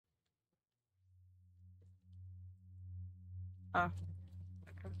Okay.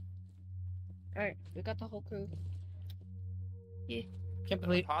 Alright, we got the whole crew. Yeah. I can't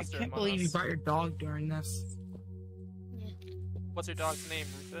believe you brought your dog during this. Yeah. What's your dog's name,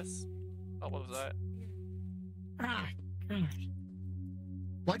 Rufus? Oh, what was that? Ah, gosh.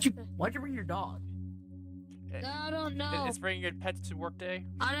 Why'd you bring your dog? I don't know. It's bringing your pet to work day?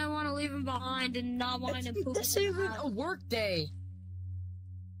 I didn't want to leave him behind and not want him pooping. This isn't a work day.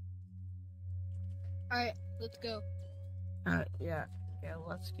 Alright, let's go. Yeah,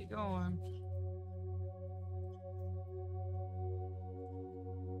 let's get going.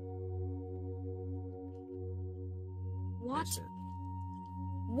 What?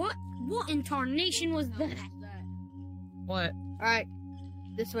 What in tarnation was that? What? Alright,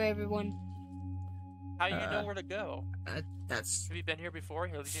 this way, everyone. How do you know where to go? That's... Have you been here before?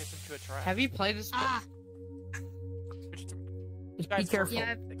 Here, lead us into a trap. Have you played this? Guys, be careful.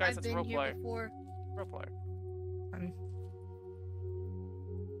 Yeah, guys, I've been here before. Roleplay.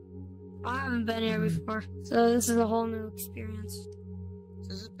 I haven't been here before, so this is a whole new experience.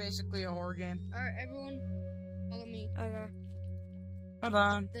 This is basically a horror game. Alright, everyone, follow me. Okay. Hold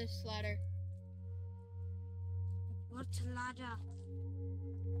on. This ladder. What ladder?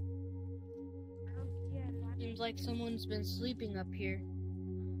 Seems like someone's been sleeping up here.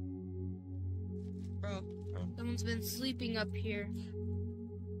 Bro. Someone's been sleeping up here.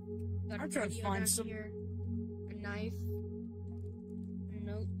 Got I'm trying to find some. Here. A knife.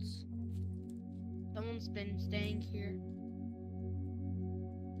 Notes. Someone's been staying here.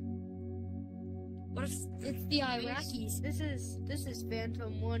 What if it's the Iraqis? This is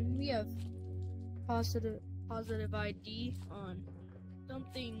Phantom 1. We have positive ID on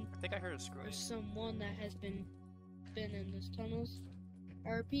something. I think I heard a scream. There's someone that has been in these tunnels. I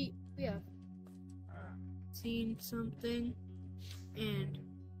repeat, we have seen something, and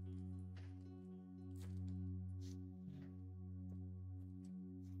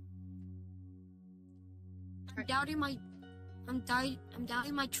I'm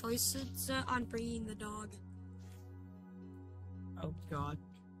doubting my choices on bringing the dog. Oh God.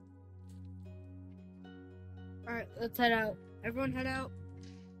 All right, let's head out. Everyone, head out.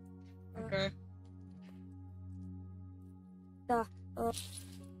 Okay. How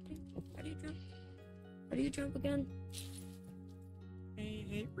do you jump? How do you jump again? I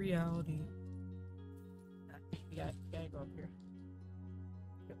hate reality. You gotta go up here.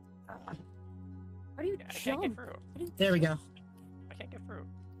 How do you I can't jump? get through. There we go. I can't get through.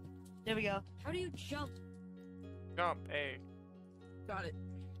 There we go. How do you jump? Jump, A. Got it.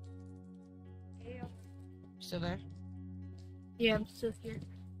 Still there? Yeah, I'm still here.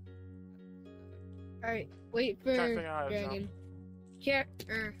 All right, wait for Trying to figure out how to Dragon. Here.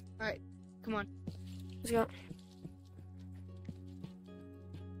 All right, come on. Let's go.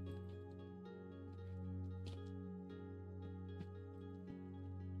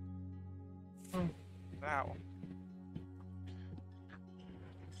 Wow.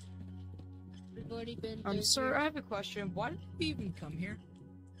 We've already been. Sir, I have a question. Why did we even come here?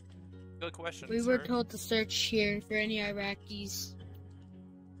 Good question, We sir. were told to search here for any Iraqis.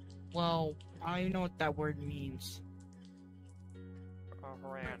 Well, I don't even know what that word means.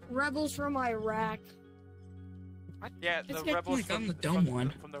 Iran. Rebels from Iraq. Yeah, It's the rebels like I'm the dumb one.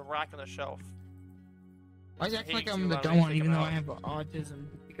 from the rack on the shelf. Why is it acting like hate I'm you, the I'm dumb gonna one, take even him though I out. have autism?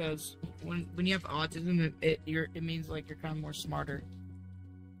 Because when you have autism, it means like you're kind of more smarter.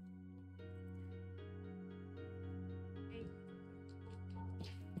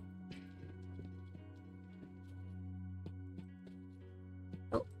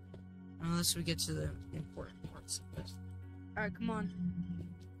 Oh. Unless we get to the important parts of this. Alright, come on.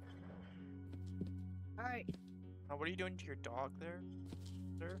 Alright. What are you doing to your dog there,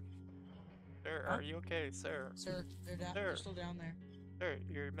 sir? Sir, Huh? are you okay, sir? Sir, they're still down there. Sir,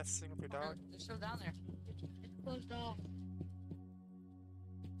 you're messing with your dog. They're still down there. It's closed off.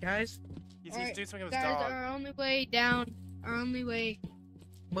 Guys, He's Alright, doing something with his Guys, dog. our only way down. Our only way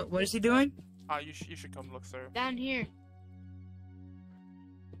what is he doing? You should come look, sir. down here.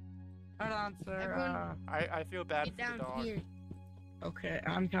 Hold on, sir. Everyone- I feel bad Get for the down dog. here. Okay,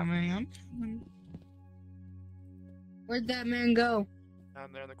 I'm coming. Where'd that man go?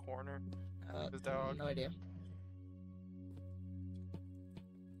 Down there in the corner. His dog. No idea.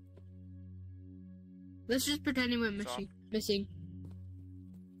 Let's just pretend he went He's off. missing.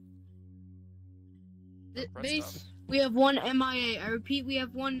 Press Base, stop. we have one MIA. I repeat, we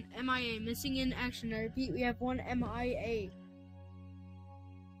have one MIA. Missing in action. I repeat, we have one MIA.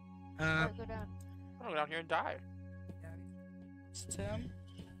 Alright, go down. I'm gonna go down here and die. It's Tim.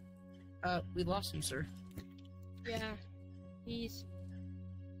 We lost him, sir. Yeah, he's.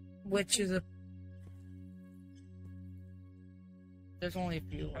 Which is a There's only a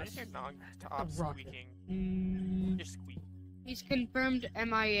few. Why is your dog stop It's a rocket. squeaking? Just squeak. He's confirmed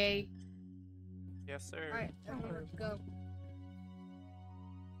MIA. Yes, sir. Alright, everyone, let's go.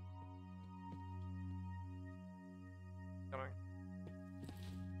 Coming.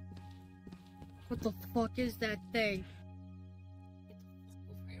 What the fuck is that thing? Get the fuck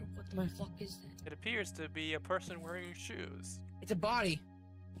over here. What the fuck is that? It appears to be a person wearing shoes. It's a body.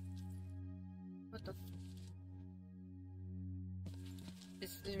 What the?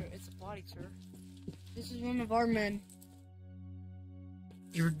 It's a body, sir. This is one of our men.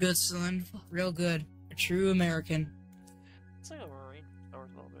 You were good, son. Real good. A true American. It's like a Marine or a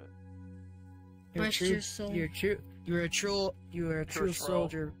little bit. You're a Rest true. your soul. You're a true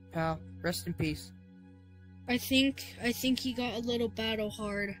soldier, pal. Rest in peace. I think he got a little battle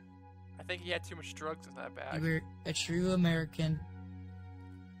hard. I think he had too much drugs in that bag. You were a true American.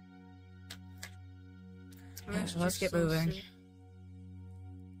 Yeah, so let's get moving.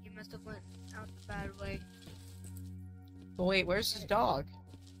 He must have went out the bad way. But wait, where's his dog?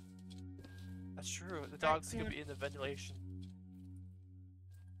 That's true. The dogs could be in the ventilation.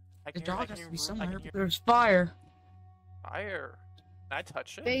 The dog has to be somewhere. Hear There's fire. fire. Can I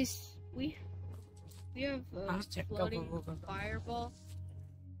touch it? Base, we have a Go, floating go. fireball.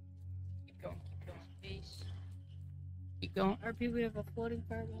 Keep going. Base. Keep going. RP, we have a floating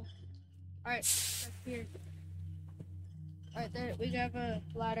fireball. Alright, back here. Alright, there, we have a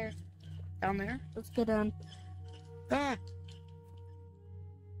ladder. Down there? Let's go down. Ah!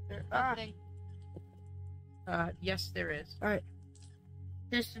 There, ah! Thing. Yes, there is. Alright.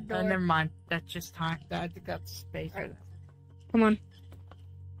 There's the door. Never mind. That's just time. I think that's space. Alright. Come on.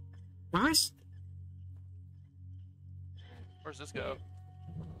 Nice. Where's this go?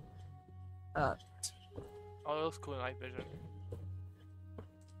 Uh, Oh, it looks cool in night vision.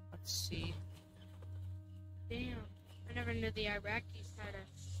 let's see. Damn. I never knew the Iraqis had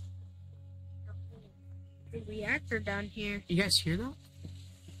a reactor down here. You guys hear that?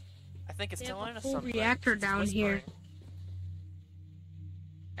 I think it's They telling have a us full something. reactor It's down here.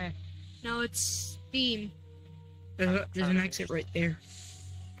 whispering. No, it's steam. There's an exit right there.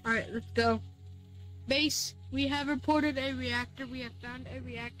 Alright, let's go. Base, we have reported a reactor. We have found a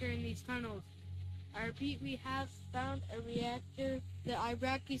reactor in these tunnels. I repeat, we have found a reactor. The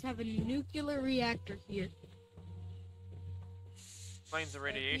Iraqis have a nuclear reactor here. Explains the I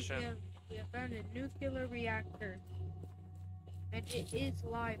repeat, radiation. we have found a nuclear reactor. And it is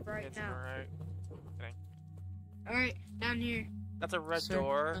live right It's now. alright. Alright, down here. That's a red Sir.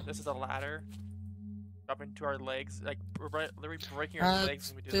 door. This is a ladder. Up into our legs. Like, we're literally breaking our legs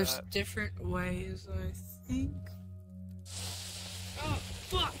when we do There's that. different ways, I think. Oh,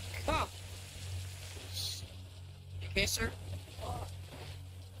 fuck! Oh! Okay, sir?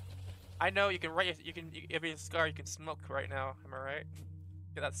 I know you can write. You can. If you have a cigar, you can smoke right now. Am I right?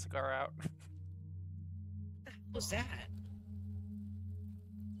 Get that cigar out. What was that?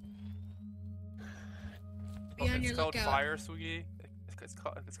 Be on It's your called lookout. fire, sweetie.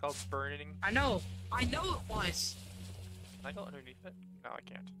 It's called burning. I know it was. Can I go underneath it? No, I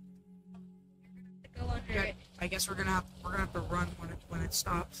can't. Go under Okay, it. I guess we're gonna have to run when it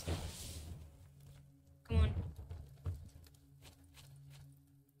stops. Come on.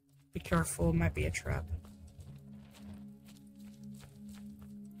 Be careful, it might be a trap.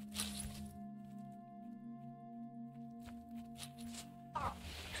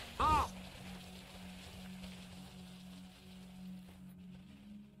 Oh!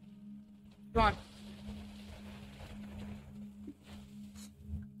 Come on,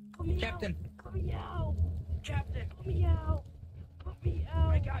 Put me Captain. out. Put me out. Captain. Put me out. Put me out.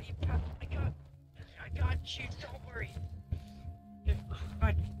 I got you, Cap. I got you. Don't worry. Come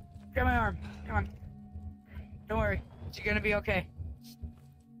on, grab my arm. Come on. Don't worry. You're gonna be okay. It's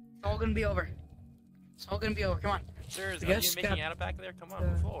all gonna be over. It's all gonna be over. Come on. Sir, is I you guess making got- out back there? Come on,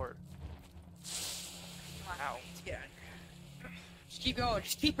 move forward. Come on. Ow. Let's get out of here. Just keep going.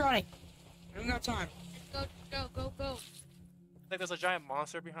 Just keep running. We don't got time. Go. Like there's a giant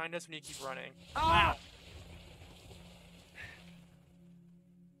monster behind us when you keep running. Oh!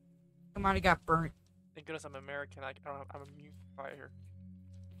 Come on, he got burnt. Thank goodness I'm American. I'm immune to fire.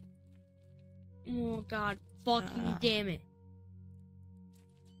 Oh god, fucking damn it.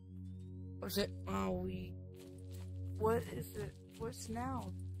 What's it? Oh, what is it? What's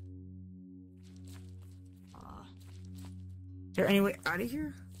now? Is there any way out of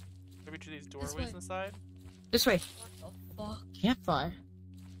here? Maybe to these way. doorways inside. This way. What the fuck? Campfire.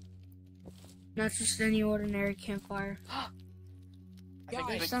 Not just any ordinary campfire. I think There's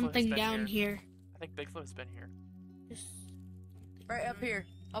Bigfoot has something been down here. I think Bigfoot has been here. Just Right up here.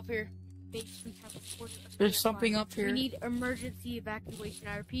 Up here. base, we have reported a There's fire. something up here. We need emergency evacuation.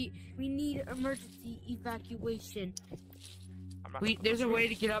 I repeat, we need emergency evacuation. There's a way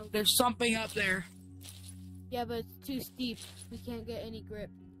to get up. There's something up there. Yeah, but it's too steep. We can't get any grip.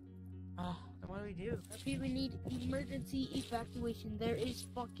 Oh, then what do we do? I repeat, we need emergency evacuation. There is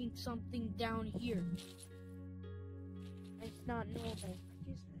fucking something down here. It's not normal.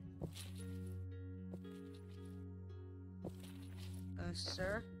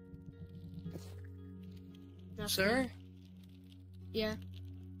 Sir? Nothing. Sir? Yeah.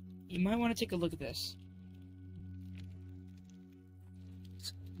 You might want to take a look at this.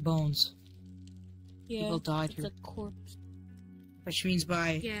 Bones. Yeah. People died It's here. a corpse. Which means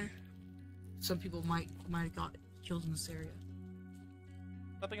by Yeah. some people might have got killed in this area.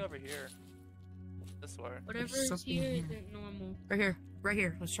 Nothing over here. This way. Whatever There's is something here here. isn't normal. Right here. Right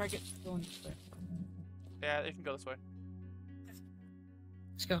here. Let's try going this way. Yeah, you can go this way.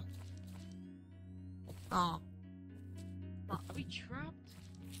 Let's go. Oh. Are we trapped?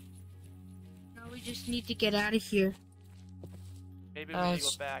 No, we just need to get out of here. Maybe we need to go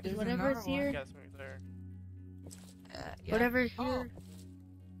back. there's Whatever's another one. here. Yeah, something there. Yeah. Whatever's Oh. here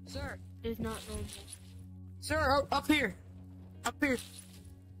Sir. is not normal. Sir, up here. Up here.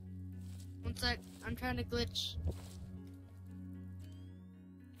 One sec, I'm trying to glitch.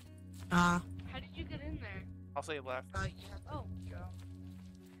 Uh, How did you get in there? I'll say left. yeah. Oh.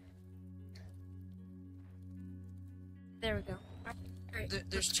 There we go. Alright, There's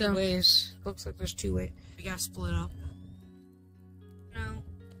let's two go. ways. Looks like there's two ways. We gotta split up. No.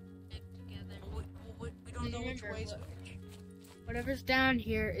 Stick together. We don't know which Remember, way's look. which. Whatever's down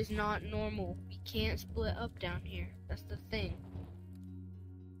here is not normal. We can't split up down here. That's the thing.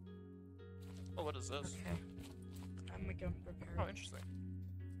 Oh, what is this? Okay. I'm gonna prepare. Oh, interesting.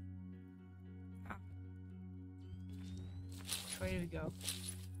 Which way do we go?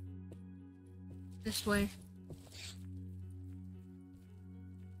 This way.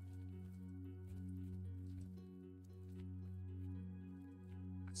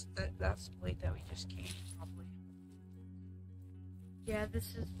 That's the way that we just came, probably. Yeah,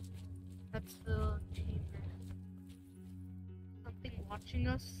 that's the chamber. Something watching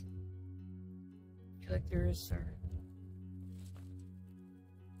us? I feel like there is, sir.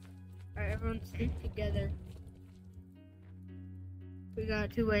 Alright, everyone stick together. We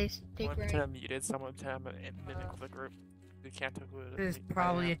got two ways. Take Someone right. turn him muted, someone turn him in the group. You can't talk with This is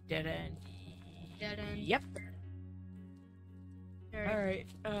probably a dead end. Dead end. Yep. Alright.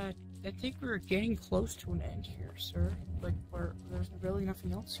 Alright, I think we're getting close to an end here, sir. Like, there's really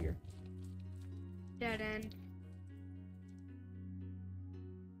nothing else here. Dead end.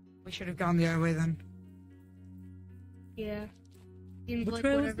 We should have gone the other way then. Yeah. Seems Which like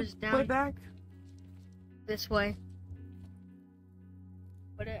way was whatever's the way down back? this way.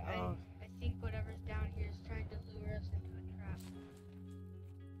 But Oh. I think whatever's down here is trying to lure us into a trap.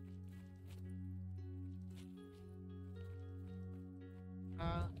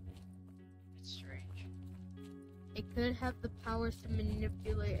 It's strange. It could have the powers to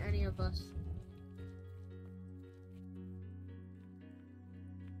manipulate any of us.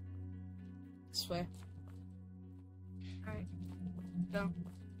 This way. Alright. Go.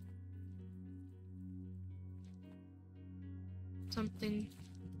 Something.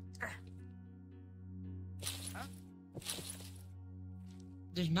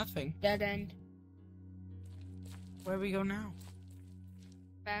 There's nothing. Dead end. Where do we go now?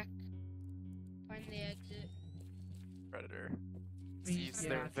 Back. Find the exit. Predator. We- Sees yeah.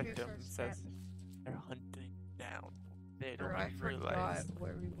 their Here's victim our and says steps. they're hunting down. They don't Or I even forgot realize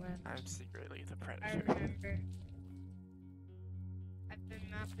where we went. I'm secretly the I predator. remember. I've been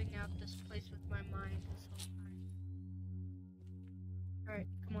mapping out this place with my mind this whole time. Alright,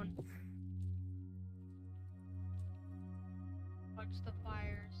 come on. Watch the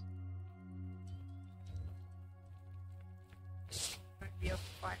fires. Might be able to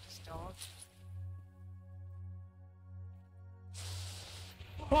find this dog.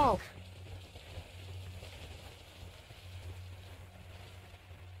 Whoa!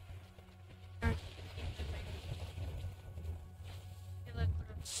 Hey, look, what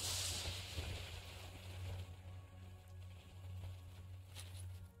a-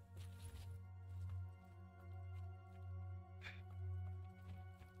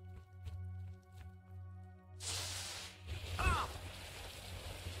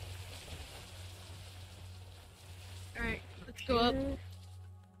 Alright, let's go up.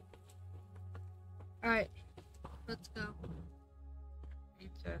 Alright, let's go. Need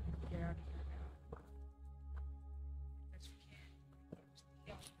to get out of here now. Yes, we can.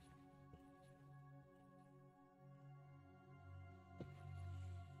 Yeah.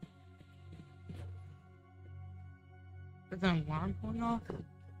 Is an alarm going off?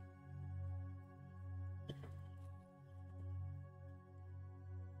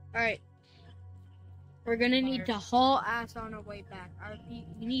 Alright. We're gonna need to haul ass on our way back.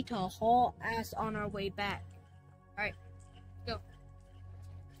 We need to haul ass on our way back. Alright, go.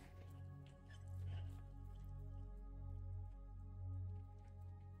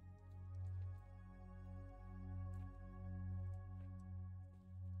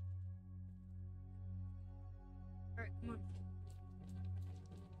 Alright, come on.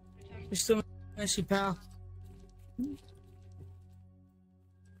 You're still miss you, pal.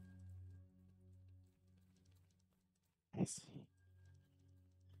 Yes.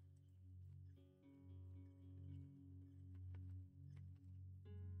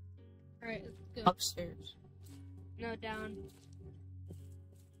 Alright, let's go. Upstairs. No, down.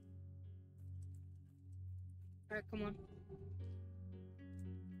 Alright, come on.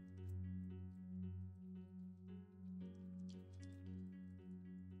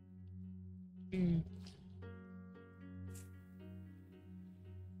 Mm.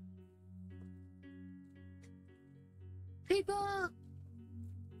 People!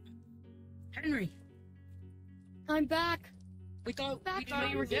 Henry, I'm back! we thought Back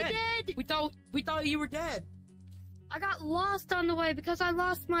you were from the dead. dead! We thought you were dead. I got lost on the way because I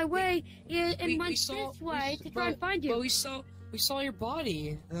lost my way and we went saw- this way we- to try and find you. But we saw your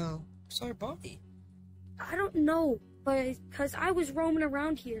body. Though. We saw your body. I don't know, but because I was roaming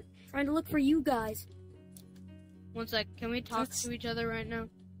around here trying to look for you guys. One sec, can we talk to each other right now?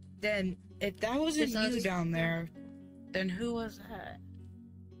 Then, if that wasn't Just you us. down there, then who was that?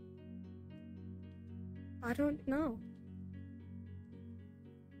 I don't know.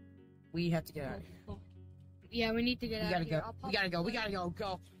 We have to get out of here. Cool. Yeah, we need to get We out gotta of here. go. I'll pop We gotta go. We the gotta go.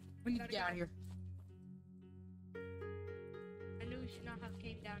 Go. We need to Gotta get go. out of here. I knew we should not have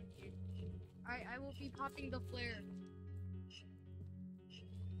came down here. I will be popping the flare.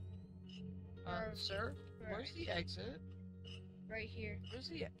 Sir, where's the exit? Right here. Where's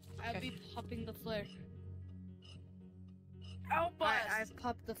the? I'll Okay. be popping the flare. Help us, I've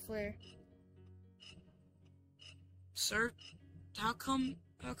popped the flare. sir. How come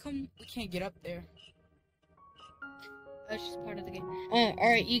we can't get up there? That's just part of the game.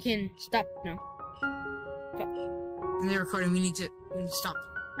 Alright, you can stop now. And they're recording. We need to stop.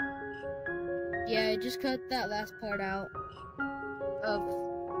 Yeah, just cut that last part out of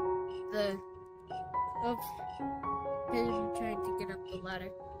him trying to get up the ladder.